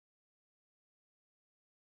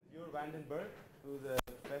Berg, who's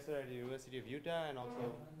a professor at the University of Utah and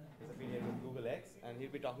also is affiliated with Google X, and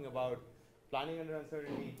he'll be talking about planning under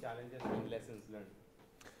uncertainty, challenges, and lessons learned.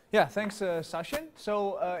 Yeah, thanks, Sachin.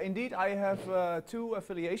 So indeed, I have two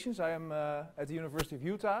affiliations. I am at the University of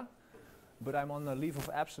Utah, but I'm on a leave of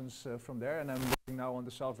absence from there, and I'm working now on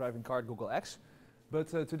the self-driving car at Google X. But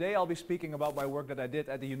today I'll be speaking about my work that I did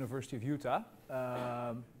at the University of Utah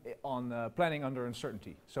on planning under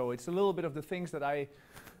uncertainty. So it's a little bit of the things that I,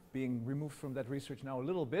 being removed from that research now a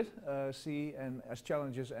little bit, see and as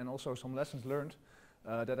challenges and also some lessons learned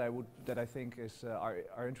that I think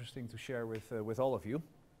are interesting to share with all of you.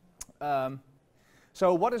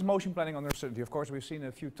 So what is motion planning under uncertainty? Of course, we've seen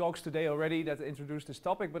a few talks today already that introduced this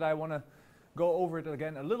topic, but I want to go over it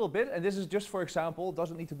again a little bit. And this is just for example,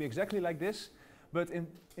 doesn't need to be exactly like this. But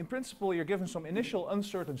in principle, you're given some initial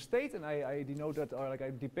uncertain state, and I denote that, or like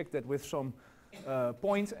I depict that with some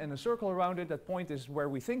point and a circle around it. That point is where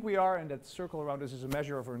we think we are, and that circle around us is a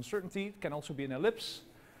measure of our uncertainty. It can also be an ellipse.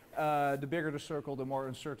 The bigger the circle, the more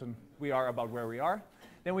uncertain we are about where we are.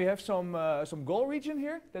 Then we have some goal region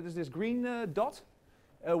here. That is this green dot,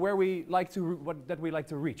 where we like to that we like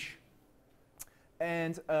to reach.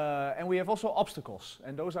 And we have also obstacles,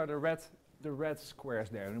 and those are the red squares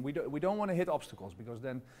there, and we don't want to hit obstacles because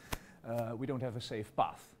then we don't have a safe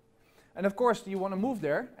path. And of course you want to move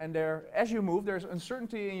there, and as you move there's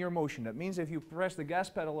uncertainty in your motion. That means if you press the gas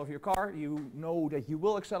pedal of your car, you know that you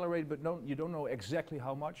will accelerate, but you don't know exactly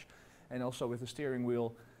how much. And also with the steering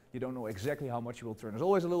wheel, you don't know exactly how much you will turn. There's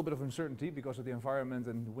always a little bit of uncertainty because of the environment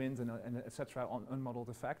and wind and etc. on unmodeled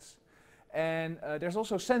effects. And there's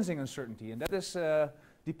also sensing uncertainty, and that is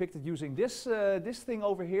depicted using this thing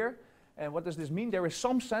over here. And what does this mean? There is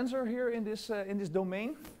some sensor here in this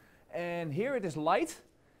domain, and here it is light,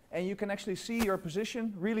 and you can actually see your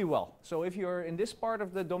position really well. So if you're in this part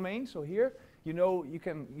of the domain, so here, you know you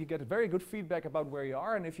get very good feedback about where you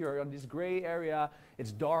are, and if you're on this gray area,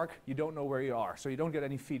 it's dark, you don't know where you are, so you don't get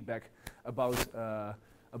any feedback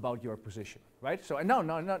about your position, right? So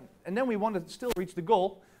and then we want to still reach the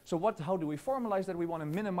goal. So how do we formalize that? We want to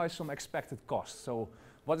minimize some expected costs. So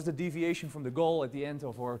what is the deviation from the goal at the end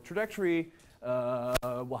of our trajectory?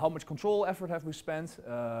 Well, how much control effort have we spent?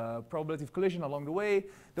 Probability of collision along the way.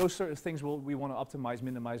 Those sort of things we want to optimize,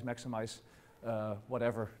 minimize, maximize,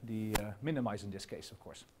 whatever the minimize in this case, of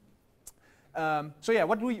course. So yeah,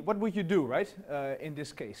 what would you do, right, in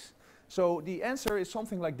this case? So the answer is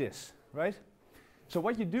something like this, right? So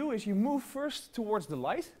what you do is you move first towards the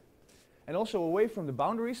light, and also away from the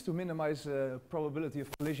boundaries to minimize probability of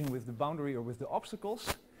collision with the boundary or with the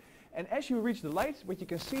obstacles. And as you reach the light, what you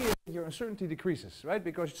can see is that your uncertainty decreases, right?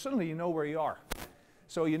 Because suddenly you know where you are.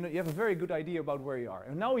 So you have a very good idea about where you are.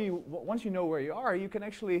 And now once you know where you are, you can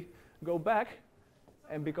actually go back,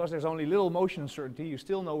 and because there's only little motion uncertainty, you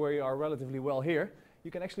still know where you are relatively well here.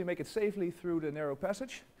 You can actually make it safely through the narrow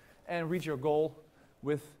passage and reach your goal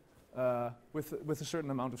with a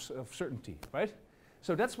certain amount of certainty, right?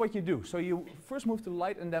 So that's what you do. So you first move to the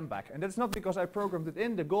light and then back. And that's not because I programmed it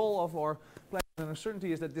in. The goal of our planning and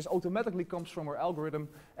uncertainty is that this automatically comes from our algorithm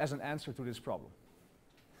as an answer to this problem.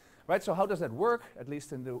 Right, so how does that work? At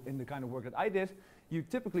least in the kind of work that I did. You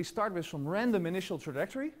typically start with some random initial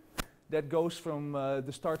trajectory that goes from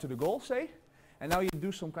the start to the goal, say. And now you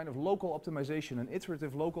do some kind of local optimization, an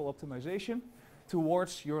iterative local optimization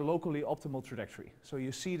towards your locally optimal trajectory. So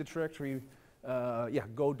you see the trajectory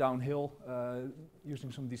go downhill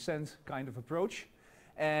using some descent kind of approach,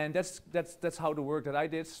 and that's how the work that I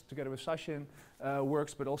did together with Sachin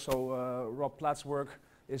works. But also Rob Platt's work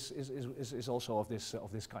is also of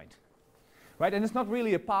this kind, right? And it's not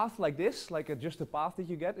really a path like this, like just a path that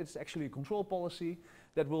you get. It's actually a control policy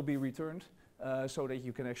that will be returned, so that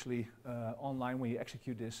you can actually online when you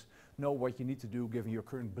execute this know what you need to do given your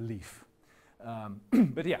current belief.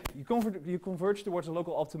 But yeah, you converge towards a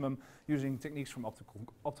local optimum using techniques from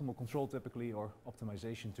optimal control typically, or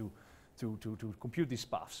optimization to compute these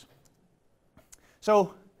paths.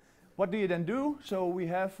 So what do you then do? So we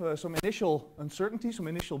have some initial uncertainty, some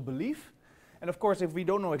initial belief. And of course, if we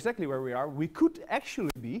don't know exactly where we are, we could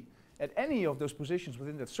actually be at any of those positions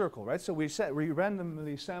within that circle, right? So we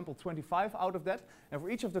randomly sampled 25 out of that, and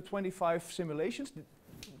for each of the 25 simulations,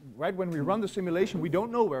 right, when we run the simulation, we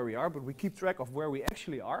don't know where we are, but we keep track of where we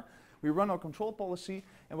actually are. We run our control policy,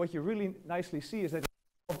 and what you really nicely see is that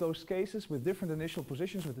of those cases with different initial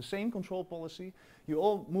positions with the same control policy, you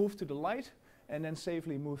all move to the light and then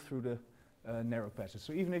safely move through the narrow passage.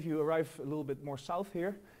 So even if you arrive a little bit more south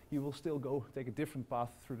here, you will still take a different path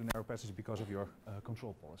through the narrow passage because of your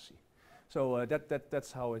control policy. So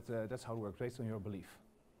that's how it works based on your belief.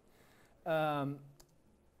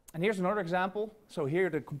 And here's another example. So here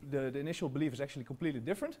the initial belief is actually completely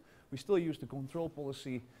different. We still use the control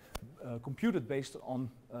policy computed based on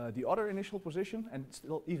the other initial position, and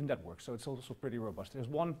still even that works. So it's also pretty robust. There's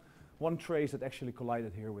one trace that actually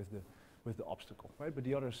collided here with the obstacle, right? But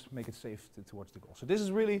the others make it safe towards the goal. So this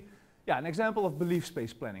is really, yeah, an example of belief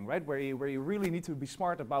space planning, right? Where you really need to be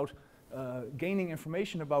smart about gaining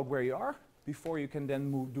information about where you are before you can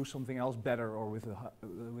then do something else better or with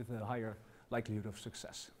a higher likelihood of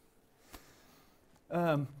success.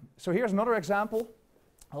 So here's another example.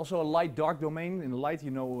 Also a light-dark domain. In the light, you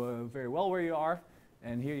know very well where you are,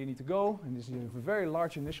 and here you need to go. And this is a very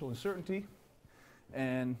large initial uncertainty.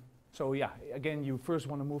 And so yeah, again, you first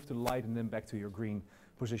want to move to the light and then back to your green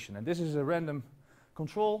position. And this is a random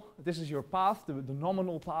control. This is your path, the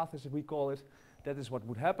nominal path, as we call it. That is what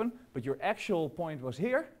would happen. But your actual point was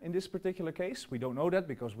here in this particular case. We don't know that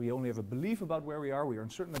because we only have a belief about where we are. We are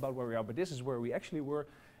uncertain about where we are, but this is where we actually were.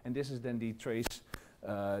 And this is then the trace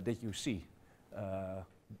that you see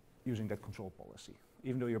using that control policy,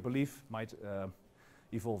 even though your belief might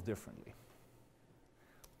evolve differently.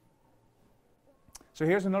 So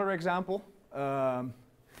here's another example.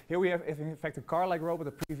 Here we have, in fact, a car-like robot.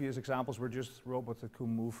 The previous examples were just robots that could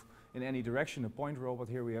move in any direction, a point robot.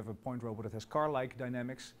 Here we have a point robot that has car-like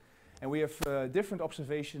dynamics. And we have a different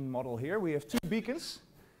observation model here. We have 2 beacons,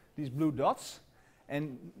 these blue dots.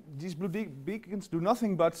 And these blue beacons do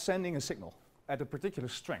nothing but sending a signal at a particular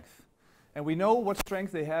strength. And we know what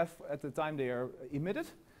strength they have at the time they are emitted.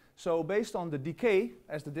 So based on the decay,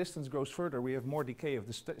 as the distance goes further, we have more decay of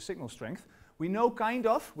the signal strength. We know kind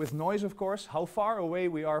of, with noise of course, how far away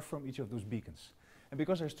we are from each of those beacons. And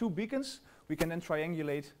because there's 2 beacons, we can then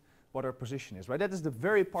triangulate what our position is, right? That is the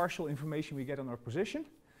very partial information we get on our position.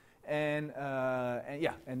 And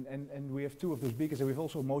we have 2 of those beacons, and we have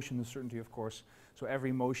also motion uncertainty, of course. So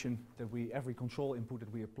every motion that every control input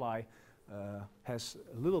that we apply has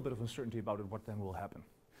a little bit of uncertainty about it, what then will happen.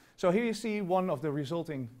 So here you see one of the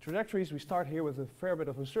resulting trajectories. We start here with a fair bit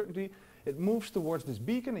of uncertainty. It moves towards this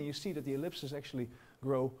beacon, and you see that the ellipses actually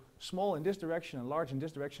grow small in this direction and large in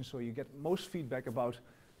this direction, so you get most feedback about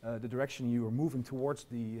the direction you are moving towards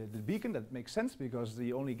the beacon. That makes sense because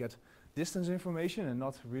you only get distance information and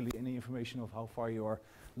not really any information of how far you are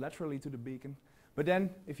laterally to the beacon. But then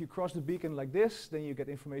if you cross the beacon like this, then you get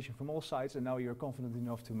information from all sides, and now you're confident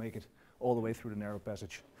enough to make it all the way through the narrow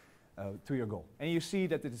passage to your goal. And you see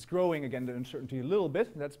that it is growing again, the uncertainty a little bit,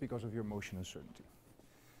 and that's because of your motion uncertainty.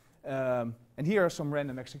 And here are some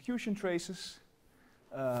random execution traces.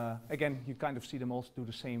 Again, you kind of see them all do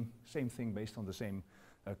the same thing based on the same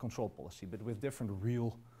control policy, but with different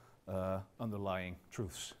real underlying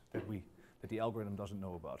truths that the algorithm doesn't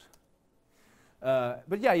know about.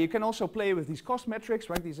 But yeah, you can also play with these cost metrics,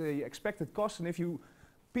 right? These are expected costs, and if you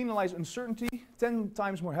penalize uncertainty 10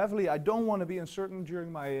 times more heavily, I don't want to be uncertain during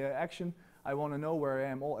my action, I want to know where I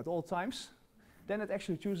am at all times, then it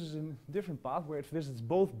actually chooses a different path where it visits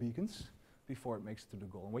both beacons before it makes it to the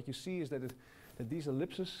goal. And what you see is that these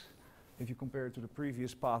ellipses, if you compare it to the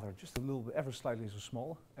previous path, are just a little bit ever slightly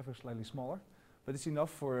smaller, but it's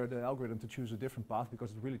enough for the algorithm to choose a different path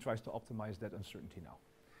because it really tries to optimize that uncertainty now.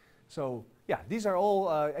 So yeah, these are all,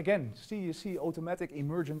 again, you see automatic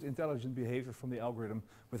emergent intelligent behavior from the algorithm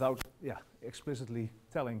without explicitly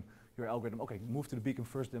telling your algorithm, okay, move to the beacon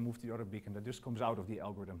first, then move to the other beacon. That just comes out of the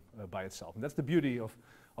algorithm by itself. And that's the beauty of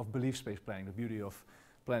belief space planning, the beauty of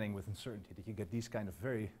planning with uncertainty, that you get these kind of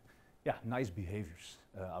very nice behaviors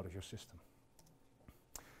out of your system.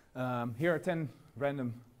 Here are 10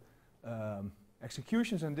 random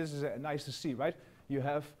executions, and this is nice to see, right? You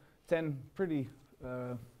have 10 pretty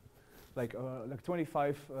like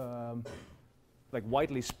 25 like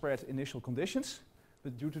widely spread initial conditions,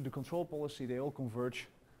 but due to the control policy, they all converge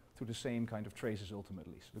to the same kind of traces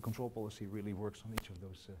ultimately. So the control policy really works on each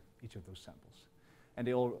of those samples, and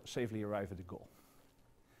they all safely arrive at the goal.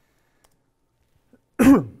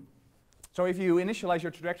 So if you initialize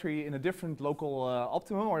your trajectory in a different local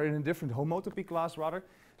optimum or in a different homotopy class rather,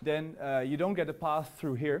 then you don't get a path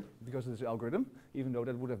through here because of this algorithm, even though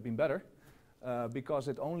that would have been better. Because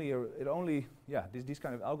these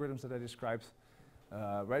kind of algorithms that I described,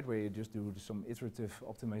 right, where you just do some iterative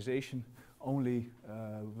optimization, only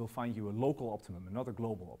will find you a local optimum and not a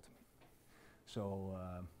global optimum. So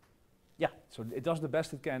so it does the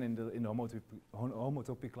best it can in the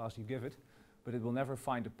homotopy class you give it, but it will never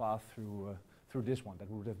find a path through this one.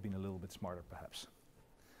 That would have been a little bit smarter, perhaps.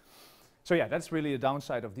 So yeah, that's really a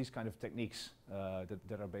downside of these kind of techniques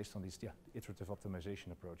that are based on these iterative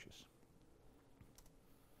optimization approaches.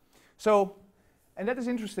 So And that is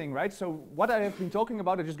interesting, right? So what I have been talking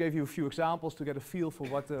about, I just gave you a few examples to get a feel for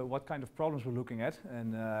what kind of problems we're looking at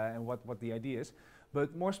and what the idea is.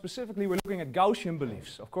 But more specifically, we're looking at Gaussian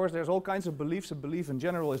beliefs. Of course, there's all kinds of beliefs. A belief in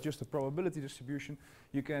general is just a probability distribution.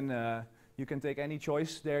 You can take any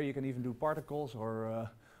choice there. You can even do particles or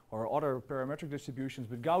other parametric distributions.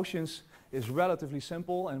 But Gaussians is relatively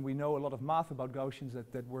simple, and we know a lot of math about Gaussians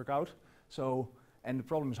that work out. So, and the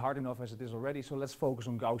problem is hard enough as it is already, so let's focus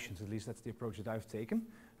on Gaussians. At least that's the approach that I've taken.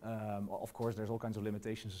 Of course, there's all kinds of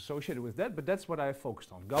limitations associated with that, but that's what I've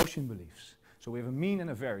focused on, Gaussian beliefs. So we have a mean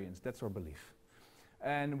and a variance, that's our belief.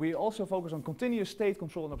 And we also focus on continuous state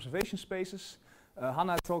control and observation spaces.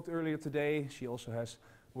 Hannah talked earlier today. She also has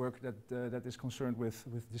work that is concerned with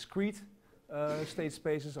discrete state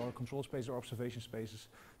spaces or control spaces or observation spaces.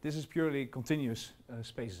 This is purely continuous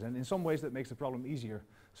spaces, and in some ways that makes the problem easier,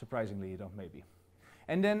 surprisingly enough, maybe.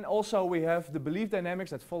 And then also we have the belief dynamics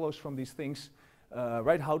that follows from these things,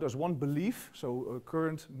 right? How does one belief, so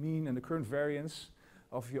current mean and the current variance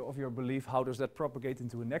of your belief, how does that propagate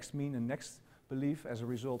into a next mean and next belief as a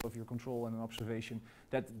result of your control and an observation?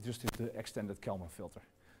 That just is the extended Kalman filter,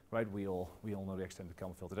 right? We all know the extended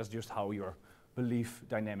Kalman filter. That's just how your belief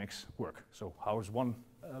dynamics work. So how does one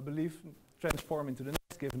belief transform into the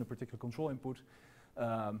next given a particular control input?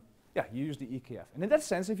 Yeah, you use the EKF. And in that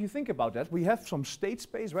sense, if you think about that, we have some state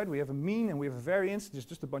space, right? We have a mean and we have a variance,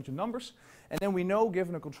 just a bunch of numbers. And then we know,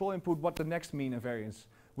 given a control input, what the next mean and variance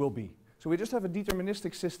will be. So we just have a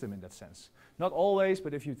deterministic system in that sense. Not always,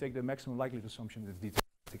 but if you take the maximum likelihood assumption, it's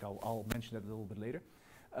deterministic. I'll mention that a little bit later.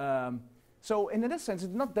 So in that sense,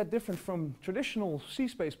 it's not that different from traditional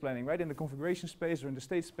C-space planning, right? In the configuration space or in the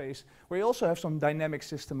state space, where you also have some dynamic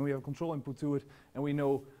system and we have a control input to it, and we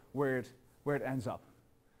know where it ends up.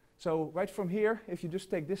 So right from here, if you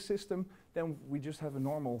just take this system, then we just have a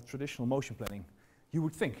normal traditional motion planning, you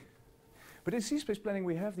would think. But in C-space planning,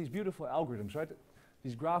 we have these beautiful algorithms, right?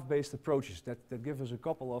 These graph-based approaches that give us a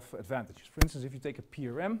couple of advantages. For instance, if you take a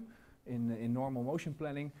PRM in normal motion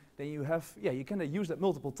planning, then you have, you can use that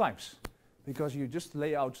multiple times, because you just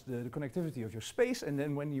lay out the connectivity of your space, and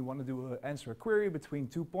then when you want to do answer a query between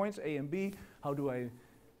 2 points, A and B, how do I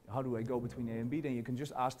go between A and B, then you can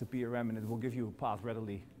just ask the PRM and it will give you a path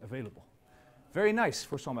readily available. Very nice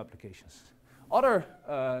for some applications. Other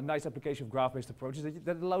nice application of graph-based approaches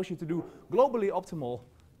that allows you to do globally optimal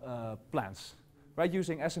plans, right?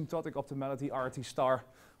 Using asymptotic optimality, RT star,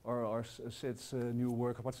 or Sid's new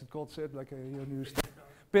work, what's it called, Sid? Like your new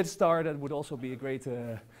pit star, that would also be a great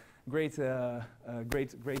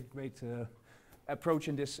approach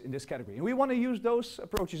in this category. And we want to use those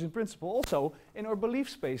approaches in principle also in our belief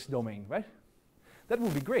space domain, right? That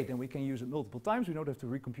would be great, and we can use it multiple times. We don't have to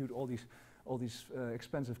recompute all these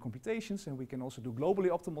expensive computations, and we can also do globally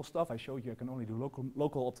optimal stuff. I showed you I can only do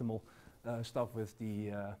local optimal stuff with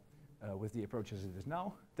the approach as it is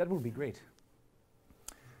now. That would be great.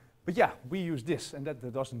 But yeah, we use this, and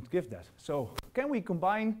that doesn't give that. So can we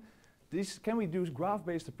combine this? Can we do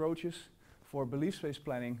graph-based approaches for belief space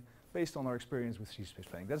planning based on our experience with C-space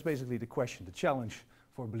planning? That's basically the question, the challenge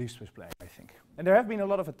for belief space planning, I think. And there have been a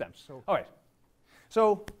lot of attempts. So, all right.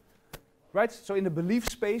 So, right, so in the belief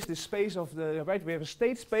space, this space of the, right, we have a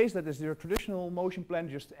state space that is your traditional motion plan,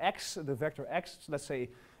 just X, the vector X. So let's say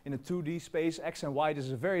in a 2D space, X and Y, this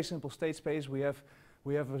is a very simple state space. We have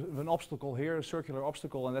an obstacle here, a circular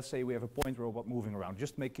obstacle, and let's say we have a point robot moving around.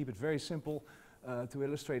 Just keep it very simple to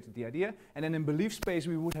illustrate the idea. And then in belief space,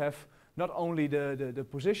 we would have not only the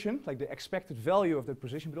position, like the expected value of the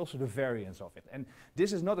position, but also the variance of it. And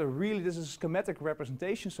this is not this is a schematic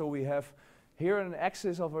representation, so we have here an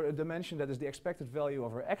axis of a dimension that is the expected value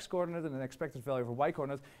of our x coordinate and an expected value of our y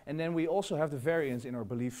coordinate, and then we also have the variance in our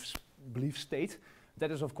belief state.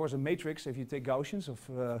 That is of course a matrix if you take Gaussians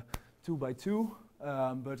of 2 by 2,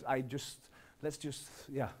 but let's just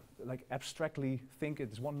like abstractly think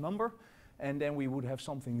it's one number, and then we would have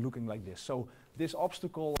something looking like this. So this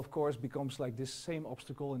obstacle, of course, becomes like this same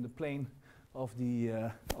obstacle in the plane of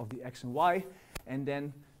the x and y, and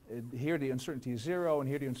then here the uncertainty is 0, and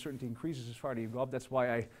here the uncertainty increases as far as you go up. That's why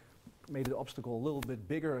I made the obstacle a little bit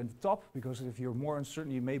bigger at the top, because if you're more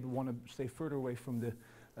uncertain, you maybe want to stay further away from the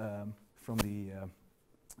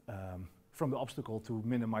obstacle to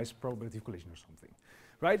minimize probability of collision or something,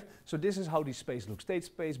 right? So this is how the space looks: state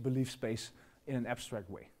space, belief space, in an abstract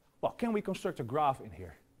way. Well, can we construct a graph in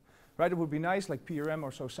here? Right, it would be nice, like PRM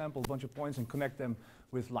or so, sample a bunch of points and connect them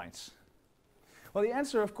with lines. Well, the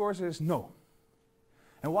answer, of course, is no.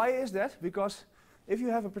 And why is that? Because if you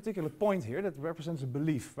have a particular point here that represents a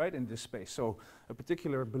belief, right, in this space, so a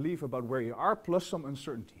particular belief about where you are plus some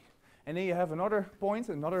uncertainty, and then you have another point,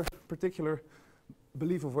 another particular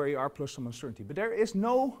belief of where you are plus some uncertainty. But there is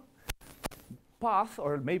no path,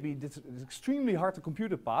 or maybe it's extremely hard to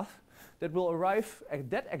compute a path, that will arrive at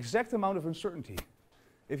that exact amount of uncertainty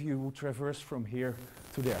if you traverse from here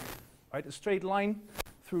to there. Right? A straight line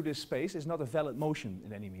through this space is not a valid motion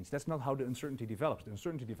in any means. That's not how the uncertainty develops. The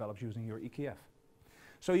uncertainty develops using your EKF.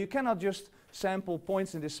 So you cannot just sample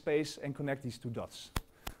points in this space and connect these two dots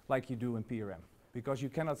like you do in PRM, because you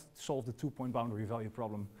cannot solve the two-point boundary value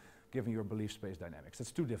problem given your belief space dynamics.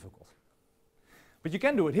 That's too difficult. But you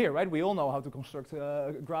can do it here, right? We all know how to construct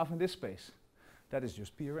a graph in this space. That is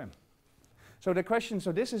just PRM. So the question,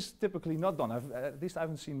 so this is typically not done. At least I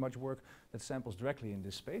haven't seen much work that samples directly in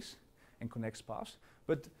this space and connects paths.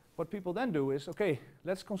 But what people then do is, okay,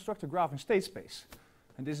 let's construct a graph in state space.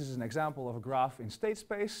 And this is an example of a graph in state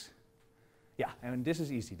space. Yeah, and this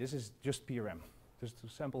is easy. This is just PRM. Just to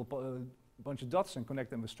sample a bunch of dots and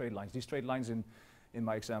connect them with straight lines. These straight lines in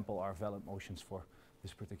my example are valid motions for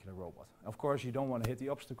this particular robot. Of course, you don't want to hit the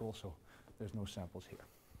obstacle, so there's no samples here.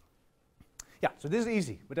 Yeah, so this is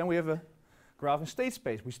easy. But then we have a graph in state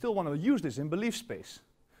space. We still want to use this in belief space.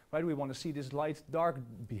 Right? We want to see this light-dark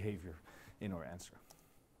behavior in our answer.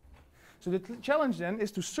 So the challenge then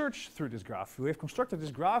is to search through this graph. We have constructed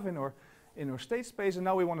this graph in our state space, and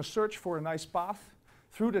now we want to search for a nice path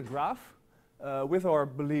through that graph with our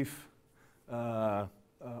belief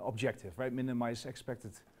objective, right? Minimize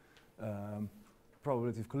expected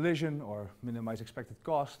probability of collision, or minimize expected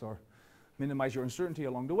cost, or minimize your uncertainty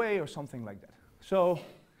along the way, or something like that. So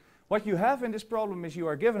what you have in this problem is you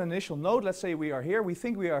are given an initial node. Let's say we are here, we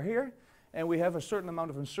think we are here, and we have a certain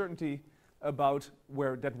amount of uncertainty about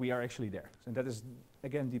that we are actually there. And that is,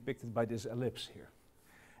 again, depicted by this ellipse here.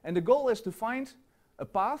 And the goal is to find a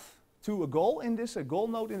path to a goal in this, a goal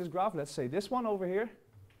node in this graph, let's say this one over here,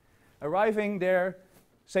 arriving there,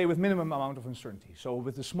 say, with minimum amount of uncertainty. So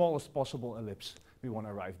with the smallest possible ellipse, we want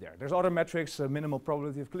to arrive there. There's other metrics, minimal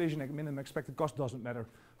probability of collision, minimum expected cost doesn't matter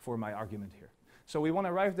for my argument here. So we want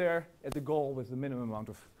to arrive there at the goal with the minimum amount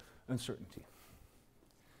of uncertainty.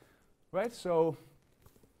 Right, so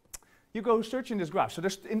you go search in this graph. So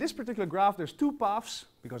in this particular graph, there's two paths,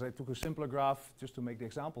 because I took a simpler graph just to make the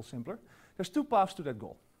example simpler. There's two paths to that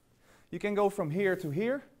goal. You can go from here to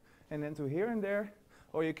here, and then to here and there,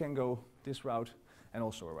 or you can go this route and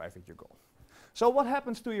also arrive at your goal. So what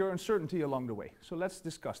happens to your uncertainty along the way? So let's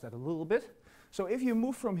discuss that a little bit. So if you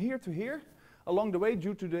move from here to here, along the way,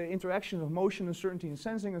 due to the interaction of motion uncertainty and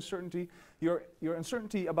sensing uncertainty, your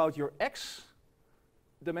uncertainty about your x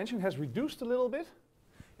dimension has reduced a little bit,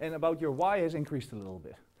 and about your y has increased a little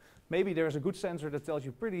bit. Maybe there's a good sensor that tells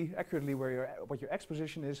you pretty accurately what your x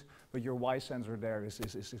position is, but your y sensor there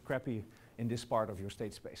is crappy in this part of your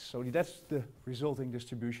state space. So that's the resulting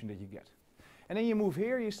distribution that you get. And then you move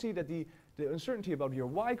here, you see that the uncertainty about your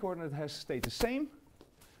y coordinate has stayed the same,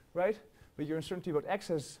 right? But your uncertainty about x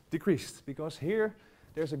has decreased, because here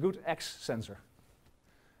there's a good x sensor.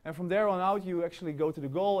 And from there on out, you actually go to the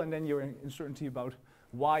goal, and then your uncertainty about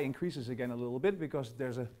y increases again a little bit, because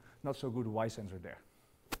there's a not so good y sensor there.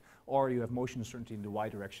 Or you have motion uncertainty in the y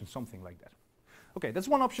direction, something like that. Okay, that's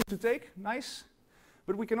one option to take, nice.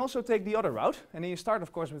 But we can also take the other route, and then you start,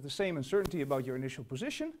 of course, with the same uncertainty about your initial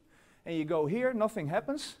position, and you go here, nothing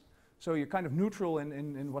happens, so you're kind of neutral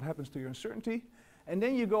in what happens to your uncertainty. And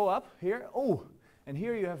then you go up here, oh, and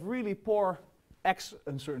here you have really poor x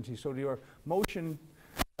uncertainty, so your motion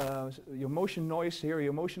noise here,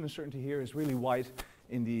 your motion uncertainty here is really wide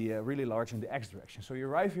in the, really large in the x direction. So you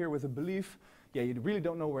arrive here with a belief, yeah, you really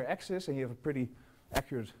don't know where x is, and you have a pretty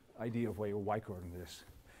accurate idea of where your y coordinate is.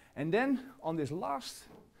 And then on this last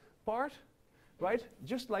part, right,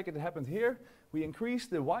 just like it happened here, we increase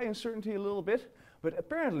the y uncertainty a little bit, but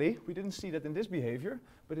apparently we didn't see that in this behavior,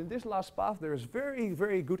 but in this last path there is very,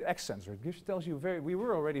 very good x sensor. It tells you we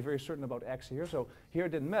were already very certain about x here, so here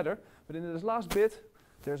it didn't matter, but in this last bit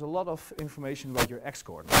there's a lot of information about your x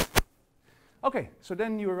coordinate. Okay, so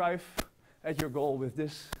then you arrive at your goal with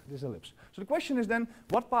this ellipse. So the question is then,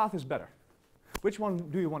 what path is better? Which one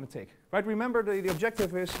do you want to take? Right, remember the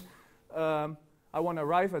objective is, I want to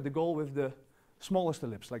arrive at the goal with the smallest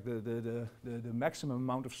ellipse, like the maximum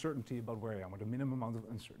amount of certainty about where I am, or the minimum amount of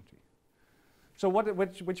uncertainty. So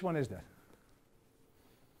which one is that?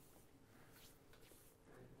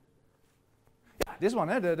 Yeah, this one,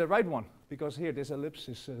 the right one, because here this ellipse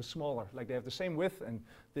is smaller, like they have the same width, and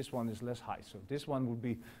this one is less high. So this one would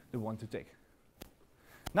be the one to take.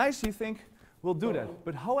 Nice, you think, we'll do that.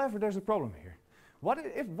 But however, there's a problem here. What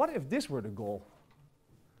if this were the goal?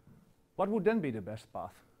 What would then be the best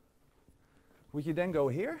path? Would you then go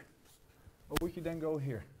here, or would you then go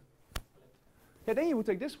here? Yeah, then you would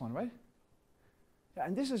take this one, right? Yeah,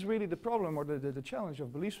 and this is really the problem or the challenge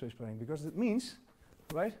of belief space planning, because it means,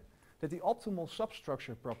 right, that the optimal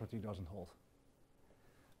substructure property doesn't hold.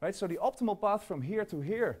 Right, so the optimal path from here to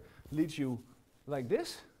here leads you like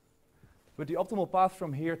this, but the optimal path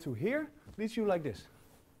from here to here leads you like this.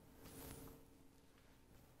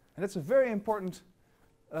 And that's a very important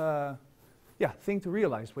thing to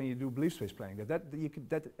realize when you do belief space planning.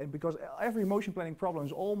 And because every motion planning problem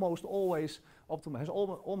is almost always optimal, has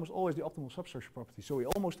almost always the optimal substructure property. So we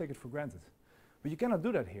almost take it for granted. But you cannot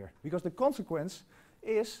do that here, because the consequence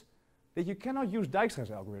is that you cannot use Dijkstra's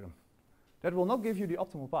algorithm. That will not give you the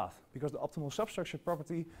optimal path, because the optimal substructure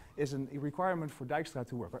property is a requirement for Dijkstra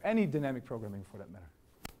to work, or any dynamic programming for that matter.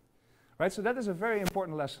 Right, so that is a very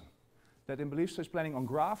important lesson, that in belief space planning on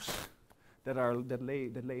graphs that lay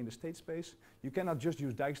in the state space, you cannot just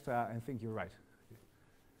use Dijkstra and think you're right.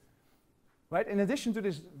 Right, in addition to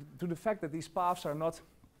this, to the fact that these paths are not,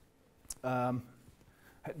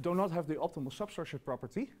 do not have the optimal substructure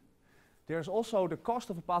property, there's also the cost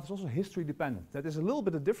of a path is also history dependent. That is a little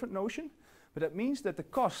bit a different notion, but that means that the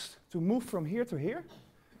cost to move from here to here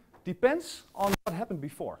depends on what happened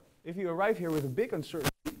before. If you arrive here with a big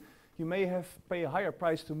uncertainty, you may pay a higher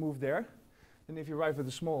price to move there than if you arrive with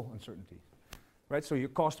a small uncertainty. Right? So your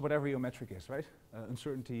cost, whatever your metric is, right?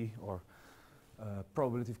 Uncertainty or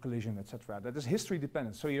probability of collision, etc. That is history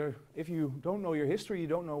dependent. So if you don't know your history, you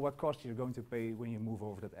don't know what cost you're going to pay when you move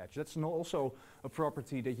over that edge. That's also a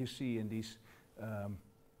property that you see in these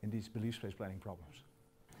belief space planning problems.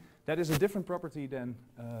 That is a different property than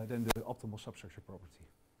the optimal substructure property.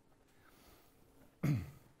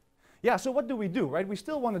 Yeah, so what do we do, right? We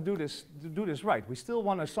still want to do this right. We still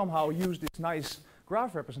want to somehow use this nice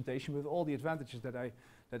graph representation with all the advantages that I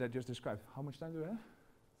just described. How much time do we have?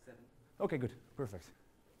 7. Okay, good, perfect.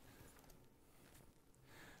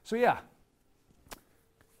 So yeah,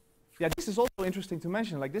 this is also interesting to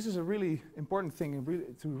mention. Like, this is a really important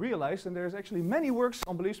thing to realize, and there's actually many works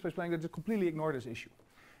on belief space planning that just completely ignore this issue.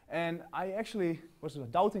 And I actually was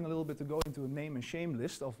doubting a little bit to go into a name and shame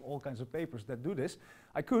list of all kinds of papers that do this.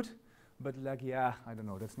 I could, but like, yeah, I don't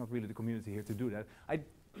know, that's not really the community here to do that.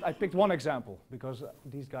 I picked one example because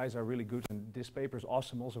these guys are really good, and this paper is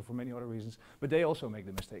awesome also for many other reasons, but they also make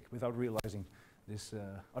the mistake without realizing this,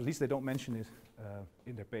 at least they don't mention it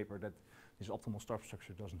in their paper, that this optimal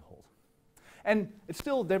substructure doesn't hold. And it's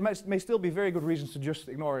still, there may still be very good reasons to just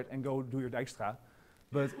ignore it and go do your Dijkstra,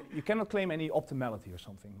 but you cannot claim any optimality or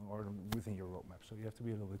something or within your roadmap, so you have to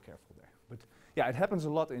be a little bit careful there. But yeah, it happens a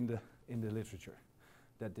lot in the literature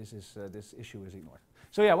that this issue is ignored.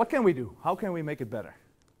 So yeah, what can we do? How can we make it better?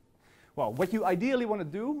 Well, what you ideally want to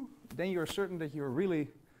do, then you're certain that you're really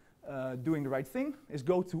doing the right thing, is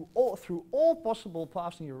go through all possible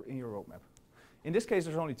paths in your roadmap. In this case,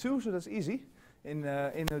 there's only 2, so that's easy. In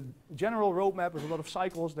a general roadmap with a lot of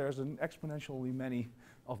cycles, there's an exponentially many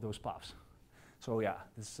of those paths. So yeah,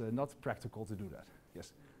 it's not practical to do that.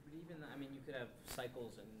 Yes. But even, I mean, you could have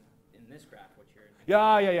cycles in this graph, which you're.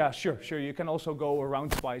 Yeah, sure. You can also go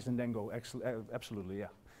around twice and then go. Absolutely, yeah.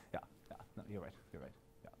 No, you're right. Yeah.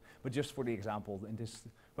 But just for the example, in this,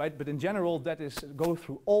 right? But in general, that is go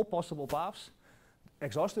through all possible paths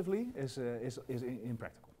exhaustively is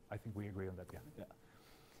impractical. I think we agree on that.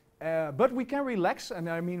 Yeah. But we can relax, and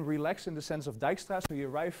I mean relax in the sense of Dijkstra. So you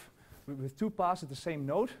arrive with 2 paths at the same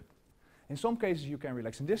node. In some cases, you can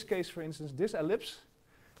relax. In this case, for instance, this ellipse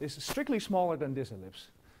is strictly smaller than this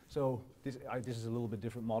ellipse. So this is a little bit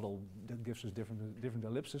different model that gives us different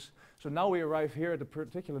ellipses. So now we arrive here at a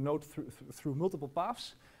particular node through multiple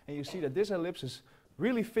paths, and you see that this ellipse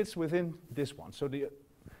really fits within this one. So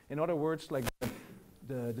in other words, like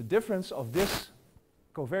the difference of this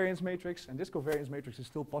covariance matrix and this covariance matrix is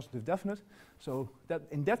still positive definite. So that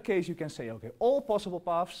in that case, you can say, okay, all possible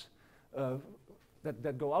paths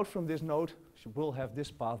that go out from this node will have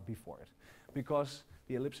this path before it, because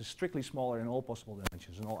the ellipse is strictly smaller in all possible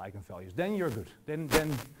dimensions and all eigenvalues. Then you're good.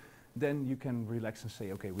 Then you can relax and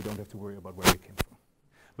say, okay, we don't have to worry about where we came from.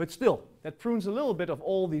 But still, that prunes a little bit of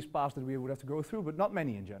all these paths that we would have to go through, but not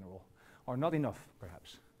many in general, or not enough,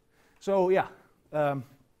 perhaps. So yeah,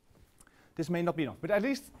 this may not be enough, but at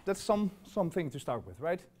least that's something to start with,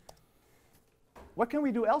 right? What can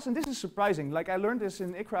we do else? And this is surprising. Like, I learned this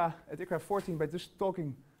in ICRA, at ICRA 14 by just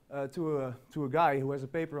talking to a guy who has a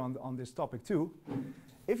paper on this topic too.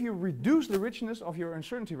 If you reduce the richness of your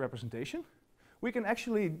uncertainty representation, we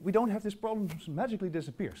don't have this problem magically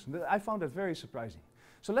disappears. And I found that very surprising.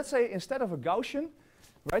 So let's say instead of a Gaussian,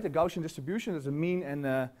 right, a Gaussian distribution is a mean and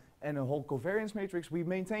a whole covariance matrix, we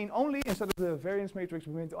maintain only, instead of the variance matrix,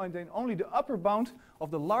 we maintain only the upper bound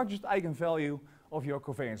of the largest eigenvalue of your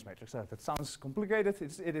covariance matrix. That sounds complicated.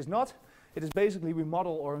 It is not. It is basically we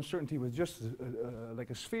model our uncertainty with just like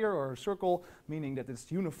a sphere or a circle, meaning that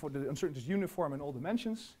it's uniform. The uncertainty is uniform in all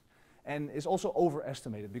dimensions, and is also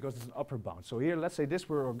overestimated because it's an upper bound. So here, let's say this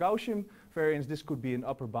were a Gaussian variance. This could be an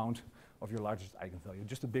upper bound of your largest eigenvalue,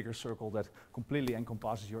 just a bigger circle that completely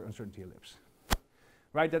encompasses your uncertainty ellipse.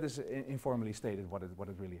 Right? That is informally stated what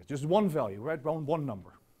it really is. Just one value, right? One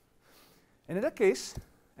number. And in that case,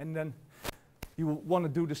 and then you want to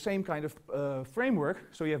do the same kind of framework.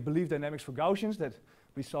 So you have belief dynamics for Gaussians that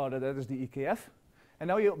we saw that is the EKF. And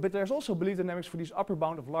now but there's also belief dynamics for these upper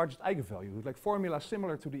bound of largest eigenvalue, like formulas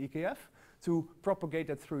similar to the EKF to propagate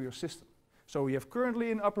that through your system. So you have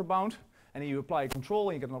currently an upper bound, and then you apply a control,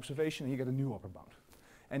 and you get an observation, and you get a new upper bound.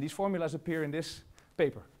 And these formulas appear in this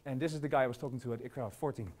paper. And this is the guy I was talking to at ICRA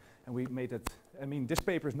 14. And we made it, I mean, this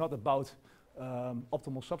paper is not about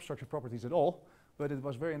optimal substructure properties at all, but it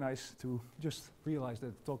was very nice to just realize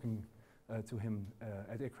that talking to him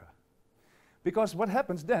at ICRA. Because what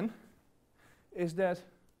happens then is that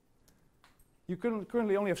you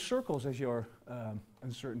currently only have circles as your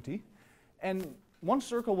uncertainty, and one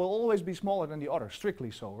circle will always be smaller than the other,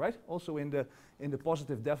 strictly so, right? Also in the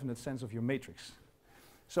positive definite sense of your matrix.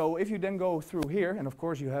 So if you then go through here, and of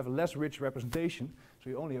course you have a less rich representation, so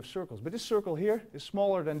you only have circles. But this circle here is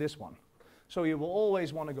smaller than this one. So you will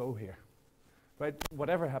always want to go here, right?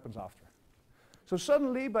 Whatever happens after. So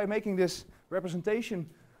suddenly, by making this representation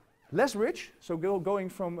less rich, so going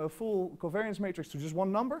from a full covariance matrix to just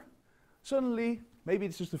one number, suddenly, maybe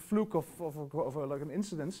it's just a fluke of like an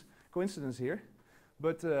coincidence here,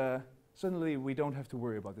 but suddenly we don't have to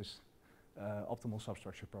worry about this optimal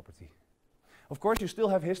substructure property. Of course, you still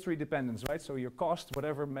have history dependence, right? So your cost,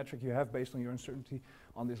 whatever metric you have based on your uncertainty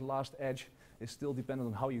on this last edge, is still dependent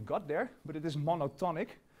on how you got there, but it is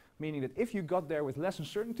monotonic, meaning that if you got there with less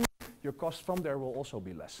uncertainty, your cost from there will also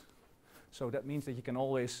be less. So that means that you can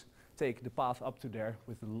always take the path up to there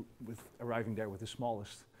with arriving there with the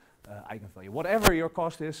smallest eigenvalue. Whatever your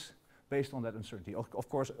cost is based on that uncertainty. Of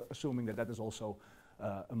course, assuming that that is also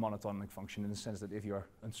a monotonic function in the sense that if your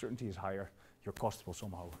uncertainty is higher, your cost will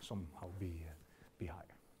somehow be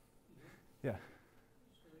higher. Yeah.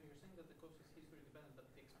 So you're saying that the cost is history dependent, but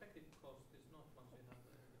the expected cost is not once you have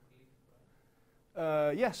the belief,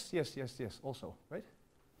 right? Yes, also, right?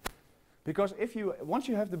 Because once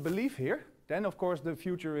you have the belief here, then of course the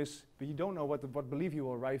future is, but you don't know what belief you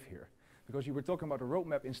will arrive here. Because you were talking about a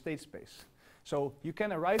roadmap in state space. So you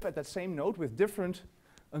can arrive at that same node with different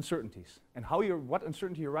uncertainties. And what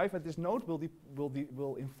uncertainty you arrive at this node will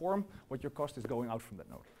inform what your cost is going out from that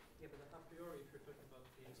node. Yeah, but a priori, if you're talking about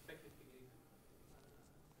the expected belief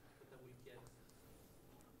that we get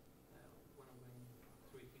when I'm going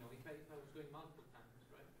through it, if I was going multiple times,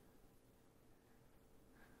 right?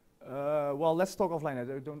 Well, let's talk offline. I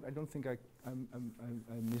don't think I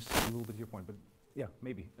missed a little bit your point, but yeah,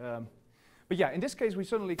 maybe. But yeah, in this case, we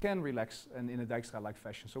certainly can relax and in a Dijkstra-like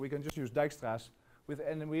fashion. So we can just use Dijkstra's,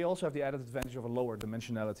 and then we also have the added advantage of a lower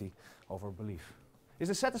dimensionality of our belief. Is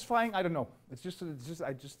it satisfying? I don't know. I just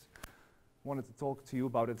wanted to talk to you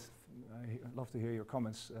about it. I'd love to hear your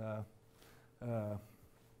comments.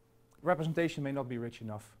 Representation may not be rich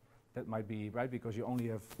enough. That might be right because you only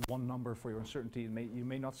have one number for your uncertainty. You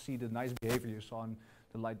may not see the nice behavior you saw in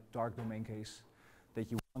the light-dark domain case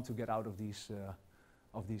that you want to get out of these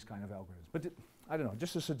kind of algorithms. But I don't know,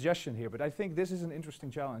 just a suggestion here. But I think this is an interesting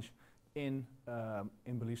challenge in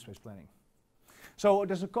belief space planning. So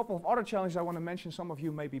there's a couple of other challenges I want to mention. Some of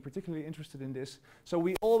you may be particularly interested in this. So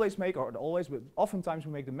we always make, or always, but oftentimes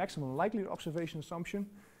we make the maximum likelihood observation assumption.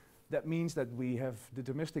 That means that we have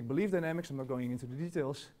deterministic belief dynamics. I'm not going into the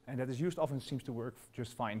details. And that is used often, seems to work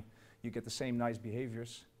just fine. You get the same nice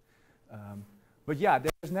behaviors. But yeah,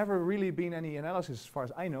 there's never really been any analysis, as far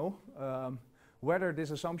as I know, whether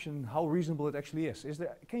this assumption, how reasonable it actually is.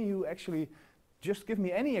 Can you actually just give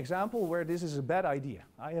me any example where this is a bad idea?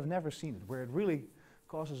 I have never seen it, where it really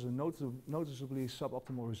causes a noticeably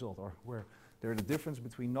suboptimal result, or where the difference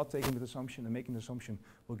between not taking the assumption and making the assumption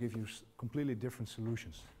will give you completely different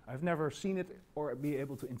solutions. I've never seen it or be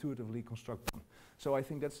able to intuitively construct one. So I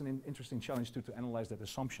think that's an interesting challenge to analyze that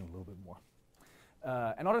assumption a little bit more.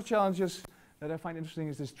 And other challenges that I find interesting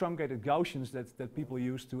is this truncated Gaussians that people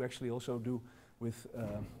use to actually also do with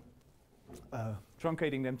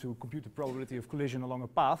truncating them to compute the probability of collision along a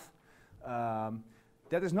path.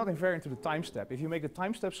 That is not invariant to the time step. If you make the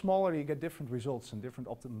time step smaller, you get different results and different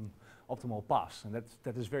optimal paths. And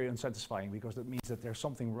that is very unsatisfying because that means that there's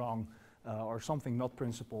something wrong or something not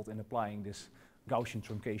principled in applying this Gaussian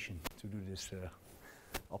truncation to do this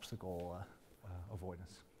obstacle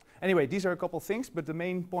avoidance. Anyway, these are a couple things, but the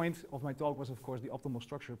main point of my talk was, of course, the optimal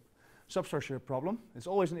substructure problem. It's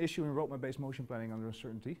always an issue in roadmap-based motion planning under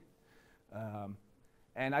uncertainty.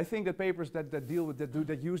 And I think that papers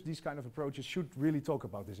that use these kind of approaches should really talk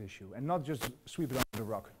about this issue and not just sweep it under the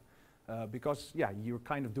rug. Because, yeah, you're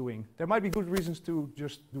kind of doing, there might be good reasons to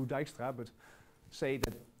just do Dijkstra, but say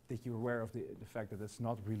that you're aware of the fact that it's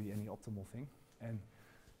not really any optimal thing.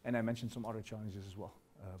 And I mentioned some other challenges as well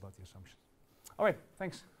about the assumptions. All right,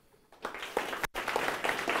 thanks.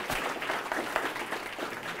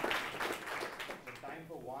 Time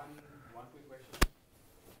for one quick question.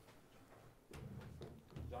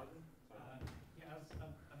 Jonathan? Yeah,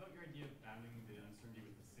 about your idea of bounding the uncertainty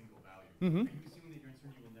with a single value. Mm-hmm. Are you assuming that your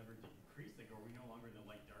uncertainty will never decrease? Like, are we no longer in the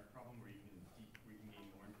light-dark problem where you can gain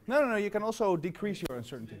more information? No, you can also decrease your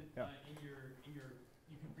uncertainty. So then, Yeah.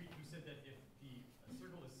 you said that if a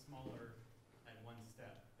circle is smaller at one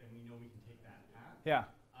step, then we know we can take that path. Yeah.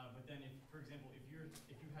 But then, for example, if you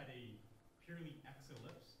had a purely x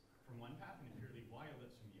ellipse from one path and a purely y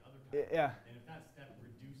ellipse from the other path, Yeah. and if that step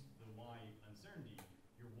reduced the y uncertainty,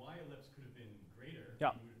 your y ellipse could have been greater.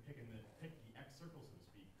 Yeah. You would have picked the x circle, so to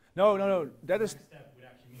speak. No. That The is. next step would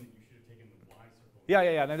actually mean that you should have taken the y circle.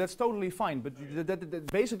 Yeah. No, that's totally fine. But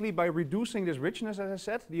basically, by reducing this richness, as I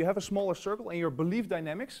said, you have a smaller circle, and your belief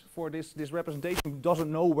dynamics for this representation doesn't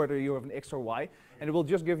know whether you have an x or y, and it will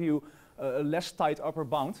just give you a less tight upper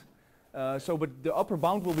bound. But the upper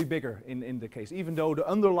bound will be bigger in the case, even though the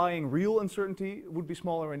underlying real uncertainty would be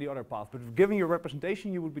smaller in the other path. But given your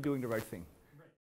representation, you would be doing the right thing.